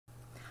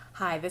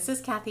Hi, this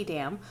is Prof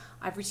Damm.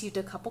 I've received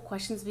a couple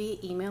questions via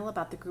email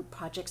about the group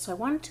project, so I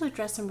wanted to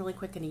address them really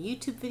quick in a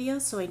YouTube video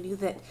so I knew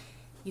that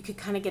you could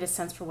kind of get a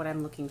sense for what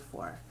I'm looking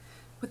for.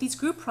 With these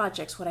group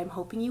projects, what I'm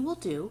hoping you will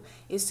do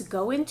is to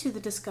go into the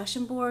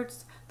discussion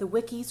boards, the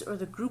wikis, or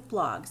the group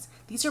blogs.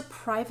 These are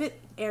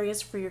private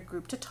areas for your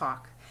group to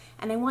talk,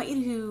 and I want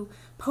you to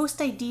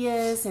post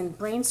ideas and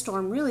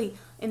brainstorm really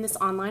in this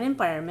online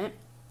environment,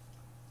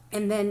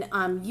 and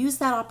then use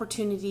that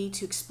opportunity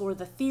to explore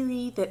the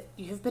theory that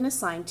you have been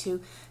assigned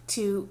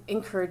to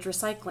encourage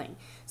recycling.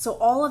 So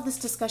all of this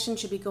discussion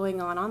should be going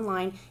on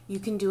online. You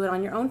can do it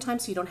on your own time,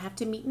 so you don't have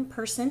to meet in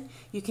person.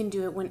 You can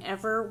do it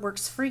whenever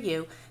works for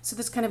you. So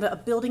there's kind of a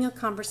building a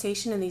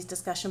conversation in these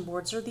discussion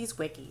boards or these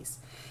wikis.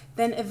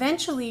 Then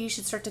eventually you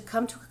should start to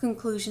come to a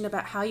conclusion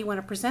about how you want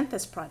to present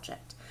this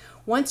project.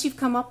 Once you've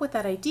come up with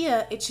that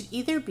idea, it should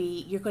either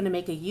be you're going to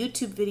make a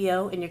YouTube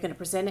video and you're going to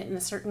present it in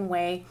a certain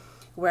way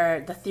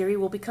where the theory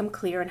will become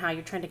clear and how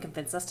you're trying to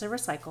convince us to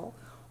recycle,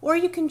 or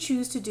you can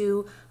choose to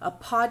do a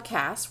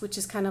podcast, which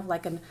is kind of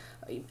like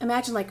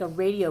imagine like a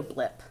radio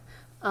blip.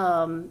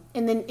 And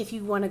then if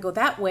you want to go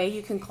that way,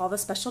 you can call the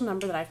special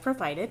number that I've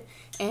provided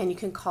and you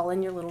can call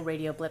in your little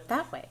radio blip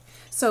that way.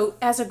 So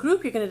as a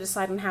group, you're going to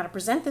decide on how to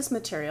present this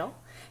material,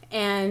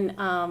 and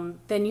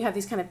then you have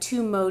these kind of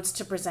two modes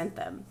to present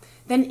them.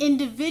 Then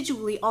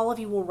individually, all of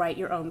you will write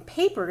your own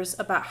papers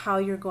about how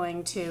you're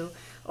going to,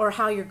 or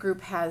how your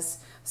group has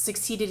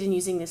succeeded in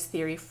using this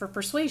theory for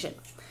persuasion.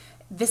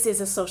 This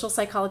is a social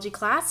psychology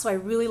class, so I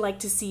really like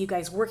to see you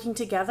guys working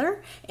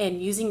together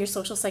and using your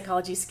social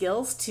psychology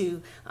skills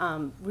to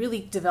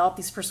really develop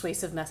these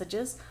persuasive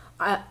messages.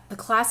 The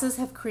classes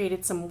have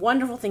created some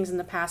wonderful things in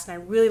the past, and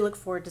I really look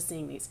forward to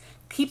seeing these.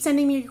 Keep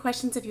sending me your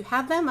questions if you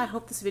have them. I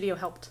hope this video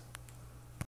helped.